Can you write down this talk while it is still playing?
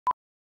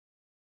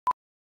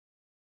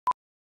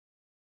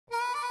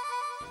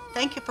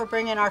Thank you for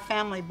bringing our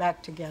family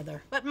back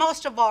together. But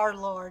most of all,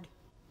 Lord.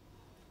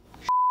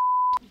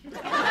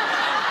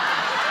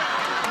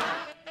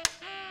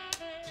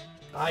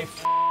 I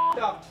f***ed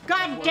up.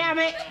 God damn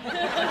it!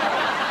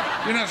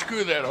 You know,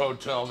 screw that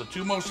hotel. The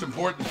two most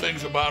important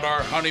things about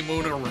our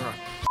honeymoon are...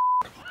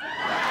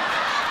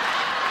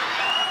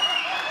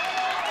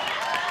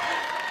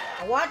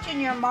 Watching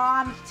your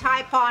mom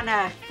type on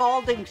a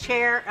folding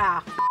chair.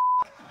 I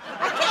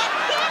can't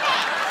get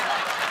it!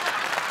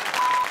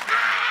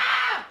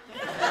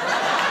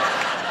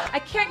 I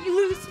can't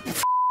lose.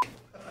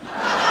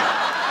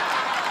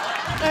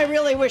 I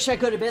really wish I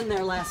could have been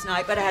there last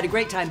night, but I had a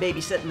great time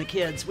babysitting the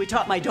kids. We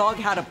taught my dog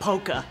how to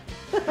polka.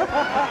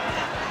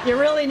 You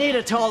really need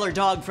a taller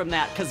dog from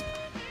that, because...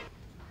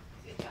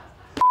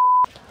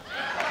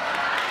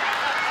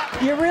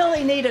 You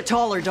really need a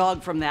taller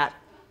dog from that.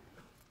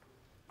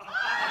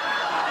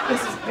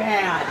 This is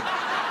bad.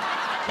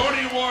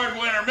 Tony Award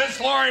winner, Miss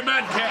Laurie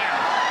Metcalf.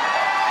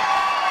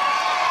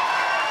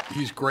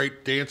 He's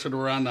great dancing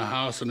around the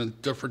house and in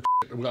different...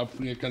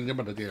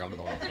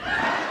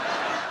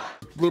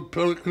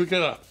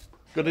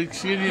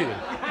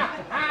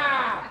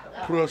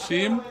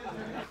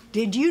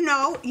 Did you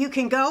know you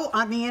can go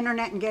on the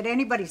internet and get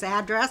anybody's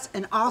address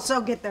and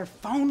also get their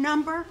phone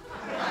number?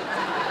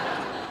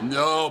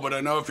 No, but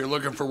I know if you're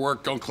looking for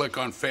work, don't click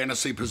on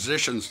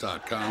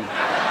fantasypositions.com.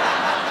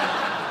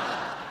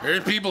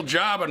 There's people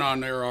jobbing on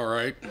there, all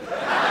right.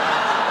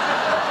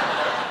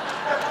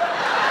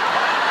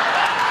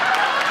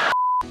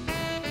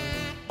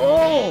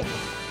 Oh!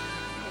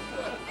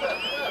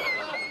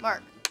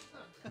 Mark.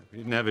 We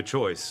didn't have a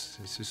choice.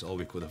 This is all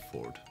we could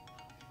afford.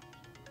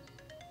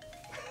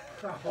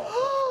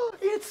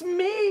 It's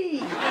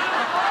me!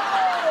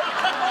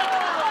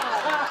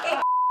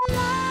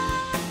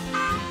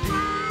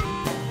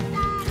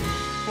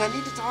 I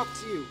need to talk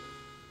to you.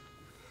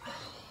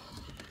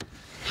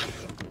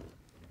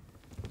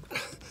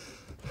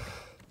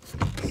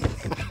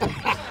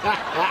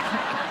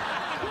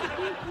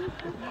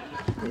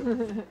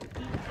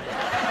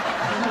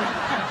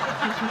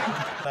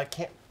 I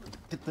can't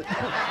get the...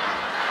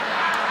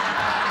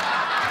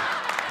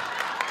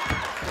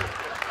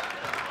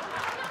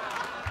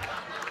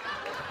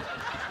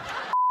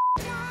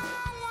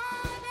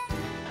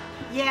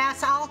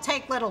 Yes, I'll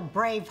take little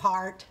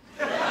Braveheart.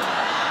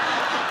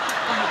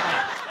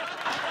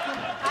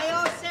 I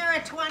owe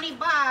Sarah $20.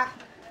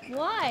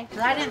 Why? 'Cause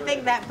I didn't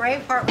think that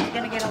Braveheart was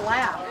gonna get a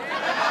laugh.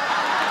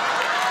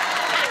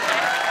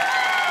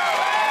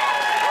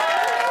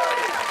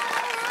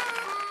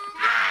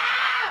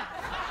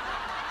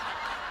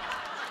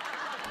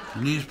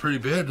 Your knee's pretty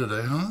bad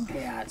today, huh?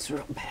 Yeah, it's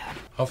real bad.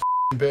 How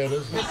bad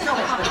is it?